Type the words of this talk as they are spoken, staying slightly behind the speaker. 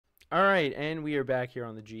All right, and we are back here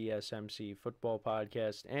on the GSMC Football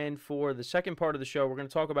Podcast. And for the second part of the show, we're going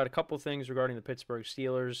to talk about a couple things regarding the Pittsburgh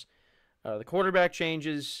Steelers, the quarterback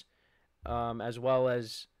changes, as well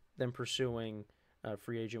as them pursuing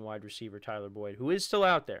free agent wide receiver Tyler Boyd, who is still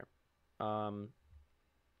out there. I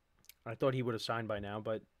thought he would have signed by now,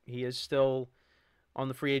 but he is still on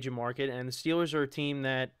the free agent market, and the Steelers are a team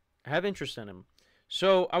that have interest in him.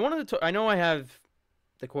 So I wanted to. I know I have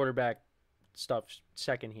the quarterback stuff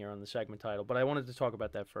second here on the segment title, but I wanted to talk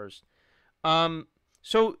about that first.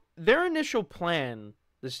 So their initial plan,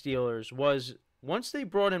 the Steelers, was once they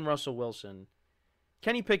brought in Russell Wilson,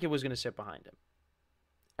 Kenny Pickett was going to sit behind him,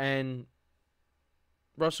 and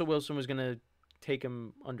Russell Wilson was going to take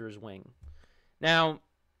him under his wing. Now,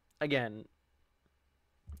 again,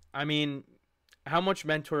 I mean, how much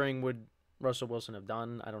mentoring would Russell Wilson have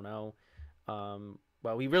done? I don't know.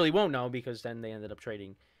 Well, we really won't know because then they ended up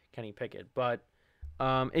trading Kenny Pickett. But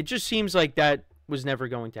it just seems like that was never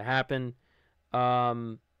going to happen.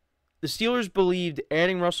 The Steelers believed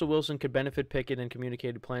adding Russell Wilson could benefit Pickett and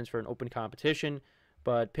communicated plans for an open competition,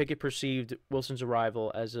 but Pickett perceived Wilson's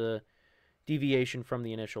arrival as a deviation from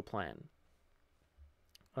the initial plan.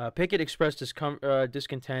 Pickett expressed his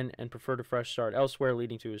discontent and preferred a fresh start elsewhere,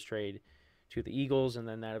 leading to his trade to the Eagles, and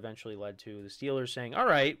then that eventually led to the Steelers saying, all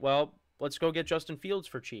right, well, let's go get Justin Fields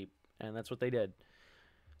for cheap, and that's what they did.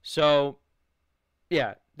 So,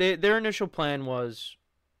 yeah, their initial plan was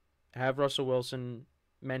have Russell Wilson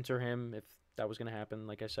mentor him if that was going to happen.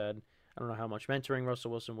 Like I said, I don't know how much mentoring Russell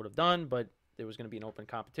Wilson would have done, but there was going to be an open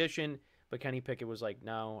competition. But Kenny Pickett was like,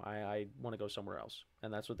 no, I want to go somewhere else.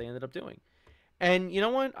 And that's what they ended up doing. And you know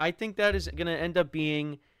what? I think that is going to end up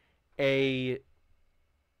being that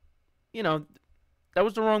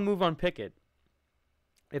was the wrong move on Pickett,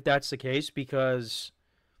 if that's the case, because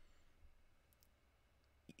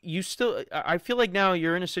I feel like now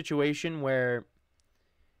you're in a situation where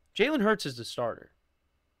Jalen Hurts is the starter.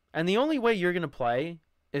 And the only way you're going to play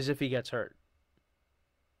is if he gets hurt.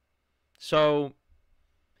 So,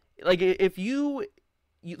 like, if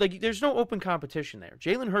there's no open competition there.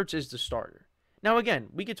 Jalen Hurts is the starter. Now, again,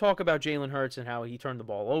 we could talk about Jalen Hurts and how he turned the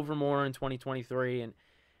ball over more in 2023 and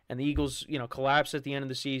the Eagles, collapsed at the end of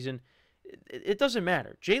the season. It doesn't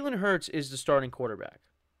matter. Jalen Hurts is the starting quarterback.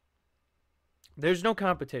 There's no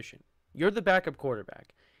competition. You're the backup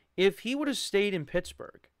quarterback. If he would have stayed in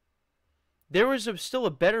Pittsburgh, there was still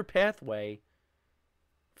a better pathway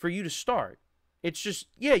for you to start. It's just,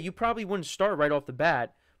 yeah, you probably wouldn't start right off the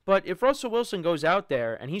bat, but if Russell Wilson goes out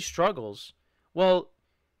there and he struggles, well,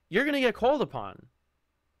 you're going to get called upon.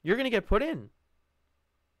 You're going to get put in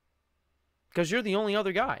because you're the only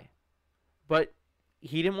other guy. But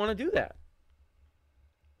he didn't want to do that.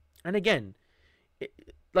 And again,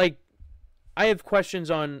 I have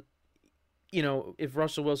questions on, if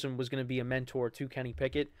Russell Wilson was going to be a mentor to Kenny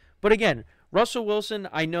Pickett. But again, Russell Wilson,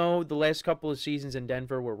 I know the last couple of seasons in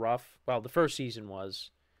Denver were rough. Well, the first season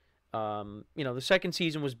was. The second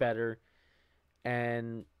season was better.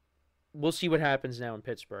 And we'll see what happens now in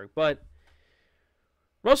Pittsburgh. But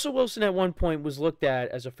Russell Wilson at one point was looked at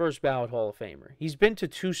as a first ballot Hall of Famer. He's been to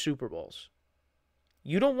 2 Super Bowls.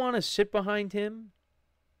 You don't want to sit behind him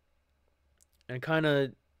and kind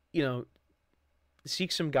of,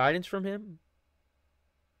 seek some guidance from him.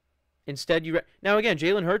 Instead, now again,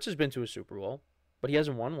 Jalen Hurts has been to a Super Bowl, but he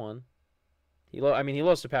hasn't won one. He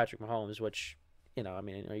lost to Patrick Mahomes, which, are you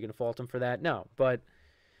going to fault him for that? No, but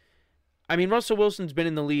Russell Wilson's been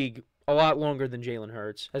in the league a lot longer than Jalen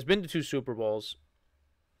Hurts, has been to 2 Super Bowls.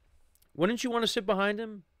 Wouldn't you want to sit behind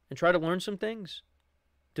him and try to learn some things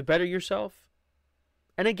to better yourself?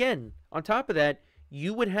 And again, on top of that,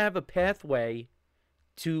 you would have a pathway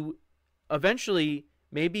to eventually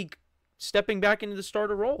maybe stepping back into the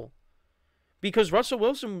starter role. Because Russell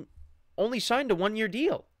Wilson only signed a 1-year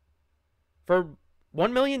deal for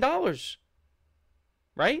 $1 million.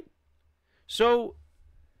 Right? So,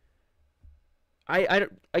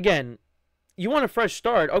 again, you want a fresh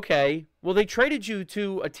start. Okay, well, they traded you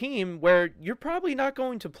to a team where you're probably not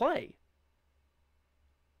going to play.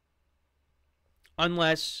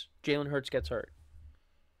 Unless Jalen Hurts gets hurt.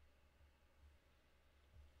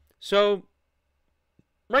 So,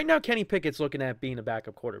 right now, Kenny Pickett's looking at being a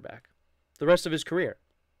backup quarterback the rest of his career.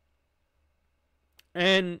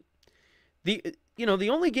 And the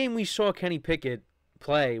only game we saw Kenny Pickett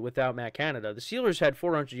play without Matt Canada, the Steelers had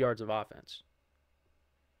 400 yards of offense.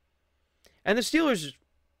 And the Steelers,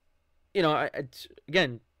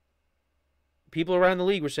 again, people around the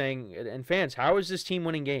league were saying, and fans, how is this team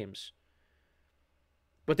winning games?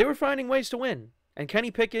 But they were finding ways to win. And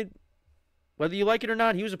Kenny Pickett, whether you like it or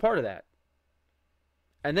not, he was a part of that.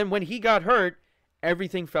 And then when he got hurt,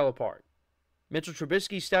 everything fell apart. Mitchell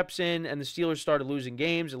Trubisky steps in, and the Steelers started losing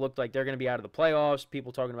games. It looked like they're going to be out of the playoffs.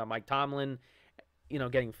 People talking about Mike Tomlin,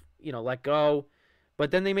 getting, let go.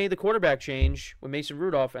 But then they made the quarterback change with Mason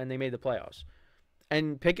Rudolph, and they made the playoffs.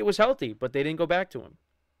 And Pickett was healthy, but they didn't go back to him.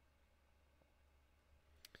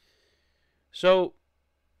 So,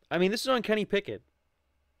 this is on Kenny Pickett.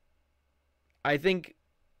 I think,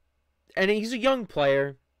 and he's a young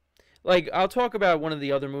player. Like, I'll talk about one of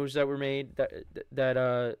the other moves that were made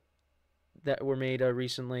that were made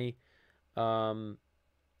recently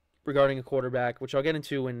regarding a quarterback, which I'll get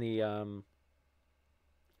into in the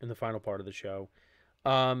final part of the show.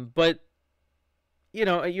 But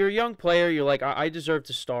you're a young player. You're like, I deserve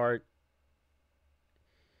to start.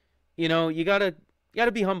 You gotta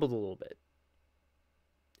be humbled a little bit.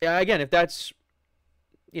 Yeah, again, if that's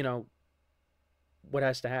what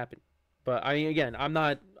has to happen. But again, I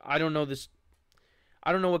don't know this.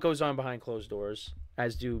 I don't know what goes on behind closed doors,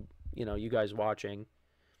 as do you guys watching.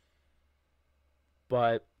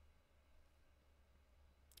 But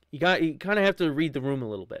you kind of have to read the room a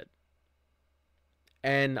little bit.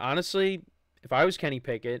 And honestly, if I was Kenny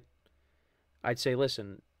Pickett, I'd say,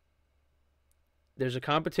 listen, there's a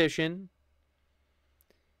competition.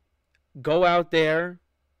 Go out there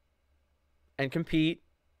and compete.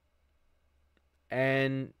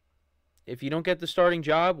 And if you don't get the starting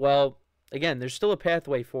job, well, again, there's still a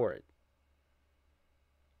pathway for it.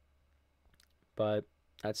 But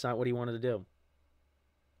that's not what he wanted to do.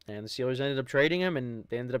 And the Steelers ended up trading him, and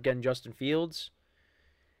they ended up getting Justin Fields.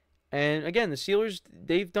 And again, the Steelers,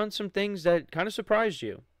 they've done some things that kind of surprised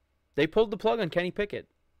you. They pulled the plug on Kenny Pickett.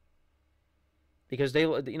 Because they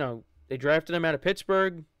drafted him out of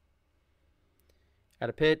Pittsburgh, out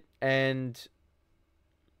of Pitt, and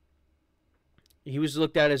he was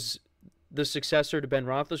looked at as the successor to Ben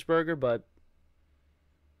Roethlisberger, but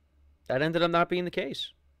that ended up not being the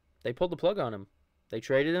case. They pulled the plug on him. They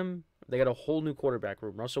traded him. They got a whole new quarterback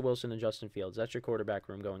room, Russell Wilson and Justin Fields. That's your quarterback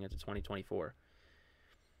room going into 2024.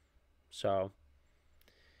 So,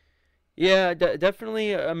 yeah,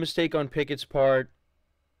 definitely a mistake on Pickett's part.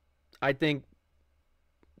 I think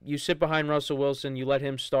you sit behind Russell Wilson, you let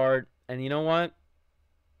him start, and you know what?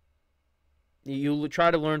 You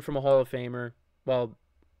try to learn from a Hall of Famer. Well,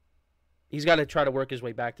 he's got to try to work his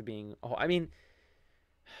way back to being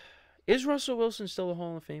is Russell Wilson still a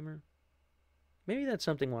Hall of Famer? Maybe that's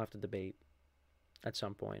something we'll have to debate at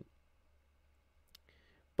some point.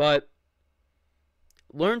 But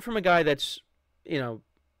learn from a guy that's,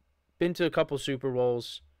 been to a couple Super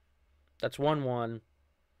Bowls, that's won one,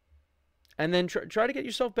 and then try to get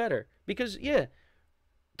yourself better. Because, yeah,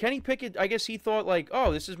 Kenny Pickett, I guess he thought like,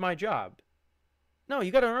 oh, this is my job. No,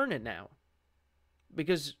 you got to earn it now.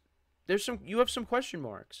 Because you have some question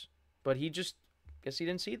marks. But he guess he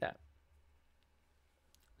didn't see that.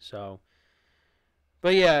 So,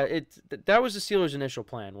 but yeah, that was the Steelers' initial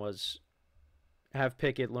plan, was have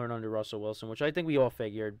Pickett learn under Russell Wilson, which I think we all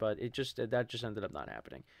figured, but that just ended up not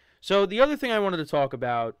happening. So the other thing I wanted to talk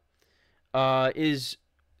about is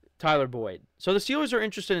Tyler Boyd. So the Steelers are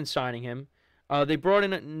interested in signing him. They brought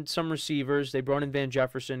in some receivers. They brought in Van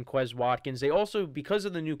Jefferson, Quez Watkins. They also, because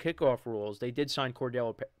of the new kickoff rules, they did sign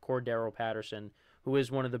Cordero Patterson, who is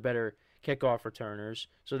one of the better kickoff returners.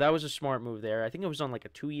 So that was a smart move there. I think it was on like a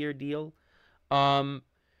 2-year deal.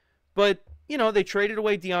 But, they traded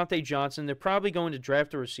away Deontay Johnson. They're probably going to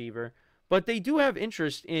draft a receiver. But they do have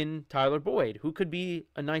interest in Tyler Boyd, who could be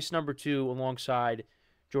a nice number 2 alongside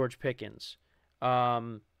George Pickens.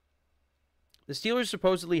 The Steelers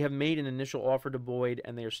supposedly have made an initial offer to Boyd,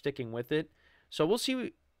 and they are sticking with it. So we'll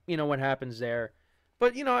see, what happens there.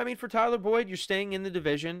 But, for Tyler Boyd, you're staying in the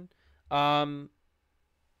division. The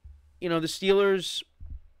Steelers,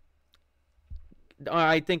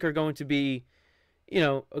 I think, are going to be,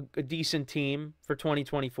 a decent team for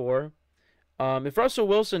 2024. If Russell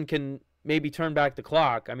Wilson can maybe turn back the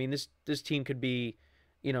clock, this team could be,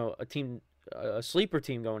 a sleeper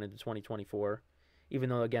team going into 2024. Even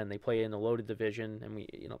though, again, they play in a loaded division, and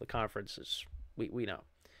the conference is, we know.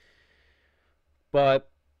 But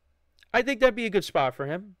I think that'd be a good spot for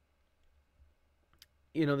him.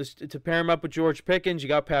 To pair him up with George Pickens, you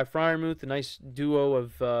got Pat Freiermuth, a nice duo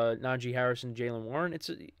of Najee Harris and Jalen Warren. It's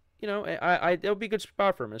that would be a good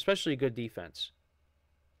spot for him, especially a good defense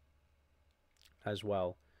as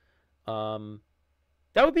well. That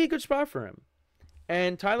would be a good spot for him.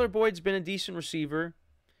 And Tyler Boyd's been a decent receiver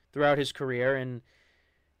throughout his career, and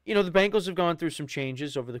the Bengals have gone through some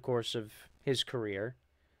changes over the course of his career.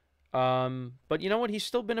 But you know what? He's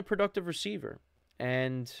still been a productive receiver.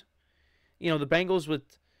 And, the Bengals,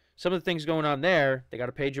 with some of the things going on there, they got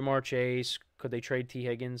to pay Jamar Chase. Could they trade T.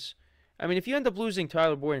 Higgins? I mean, if you end up losing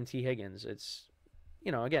Tyler Boyd and T. Higgins, it's,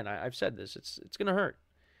 again, I've said this, it's going to hurt.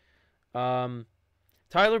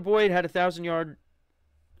 Tyler Boyd had 1,000-yard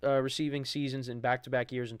receiving seasons in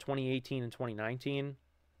back-to-back years in 2018 and 2019.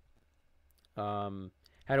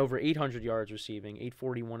 Had over 800 yards receiving,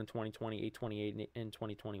 841 in 2020, 828 in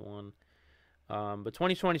 2021. But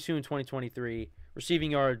 2022 and 2023,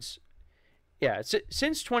 receiving yards,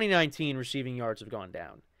 since 2019, receiving yards have gone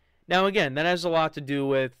down. Now, again, that has a lot to do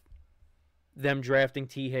with them drafting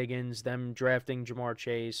T. Higgins, them drafting Jamar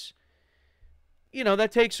Chase.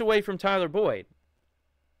 That takes away from Tyler Boyd.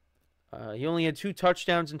 He only had 2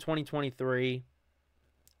 touchdowns in 2023,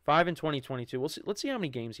 5 in 2022. Let's see how many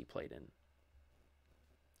games he played in.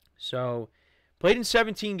 So, played in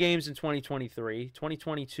 17 games in 2023,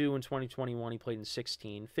 2022 and 2021 he played in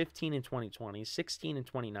 16, 15 in 2020, 16 in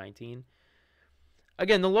 2019.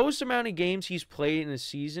 Again, the lowest amount of games he's played in a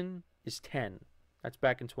season is 10. That's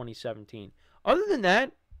back in 2017. Other than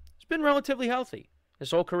that, he's been relatively healthy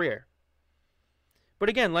his whole career. But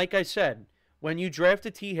again, like I said, when you draft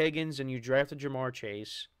a T. Higgins and you draft a Jamar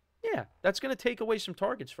Chase, that's going to take away some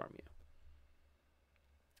targets from you.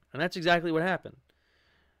 And that's exactly what happened.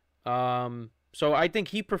 So I think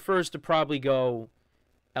he prefers to probably go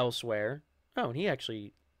elsewhere. Oh, and he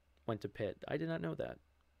actually went to Pitt. I did not know that.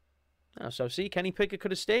 Oh, so see, Kenny Pickett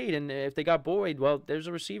could have stayed, and if they got Boyd, well, there's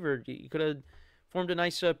a receiver. You could have formed a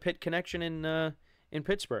nice Pitt connection in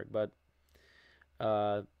Pittsburgh, but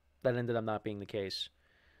that ended up not being the case.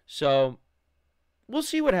 So we'll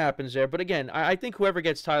see what happens there. But again, I think whoever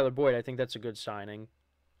gets Tyler Boyd, I think that's a good signing.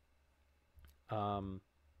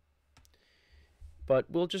 But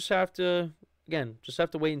we'll just have to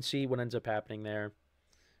wait and see what ends up happening there.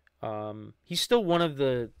 He's still one of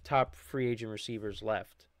the top free agent receivers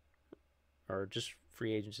left, or just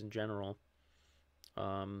free agents in general.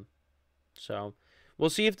 So we'll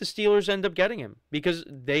see if the Steelers end up getting him, because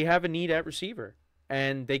they have a need at receiver,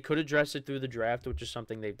 and they could address it through the draft, which is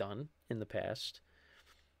something they've done in the past.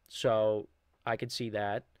 So I could see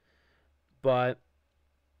that. But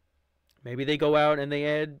maybe they go out and they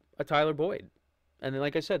add a Tyler Boyd. And then,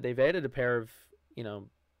 like I said, they've added a pair of,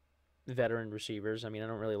 veteran receivers. I mean, I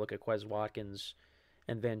don't really look at Quez Watkins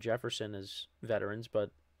and Van Jefferson as veterans,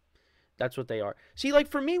 but that's what they are. See, like,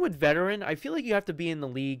 for me with veteran, I feel like you have to be in the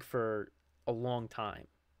league for a long time.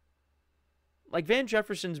 Like, Van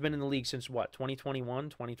Jefferson's been in the league since, what, 2021,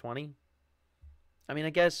 2020? I mean, I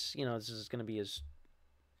guess, this is going to be his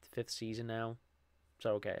 5th season now.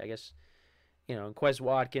 So, okay, I guess, and Quez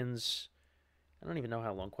Watkins, I don't even know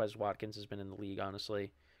how long Quez Watkins has been in the league,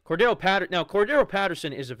 honestly. Cordero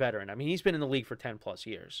Patterson is a veteran. I mean, he's been in the league for 10-plus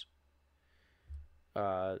years.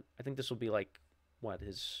 I think this will be, like,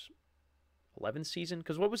 his 11th season?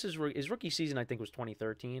 Because what was his rookie season, I think, was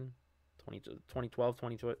 2013, 2012,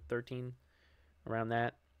 2013, around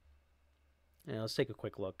that. Let's take a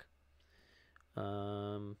quick look.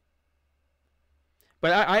 But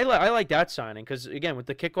I like that signing because, again, with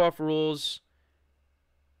the kickoff rules,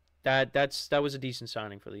 that was a decent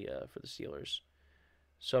signing for the Steelers.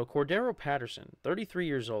 So Cordero Patterson, 33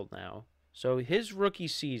 years old now. So his rookie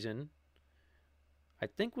season, I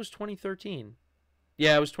think, was 2013.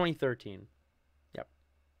 Yeah, it was 2013. Yep.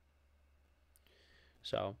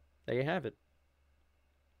 So there you have it.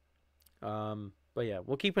 But yeah,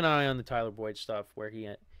 we'll keep an eye on the Tyler Boyd stuff, where he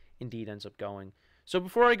indeed ends up going. So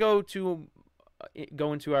before I go into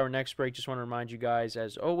our next break, just want to remind you guys,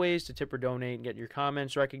 as always, to tip or donate and get your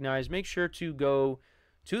comments recognized, make sure to go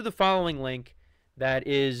to the following link. That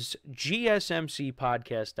is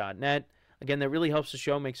GSMCPodcast.net. Again, that really helps the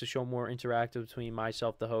show, makes the show more interactive between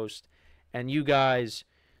myself, the host, and you guys,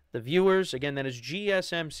 the viewers. Again, that is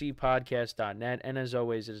GSMCPodcast.net. And as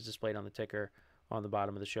always, it is displayed on the ticker on the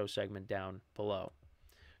bottom of the show segment down below.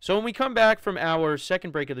 So when we come back from our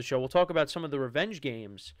second break of the show, we'll talk about some of the revenge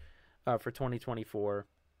games for 2024,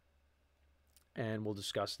 and we'll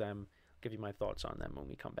discuss them, give you my thoughts on them when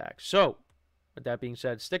we come back. So with that being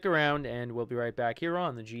said, stick around, and we'll be right back here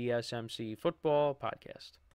on the GSMC Football Podcast.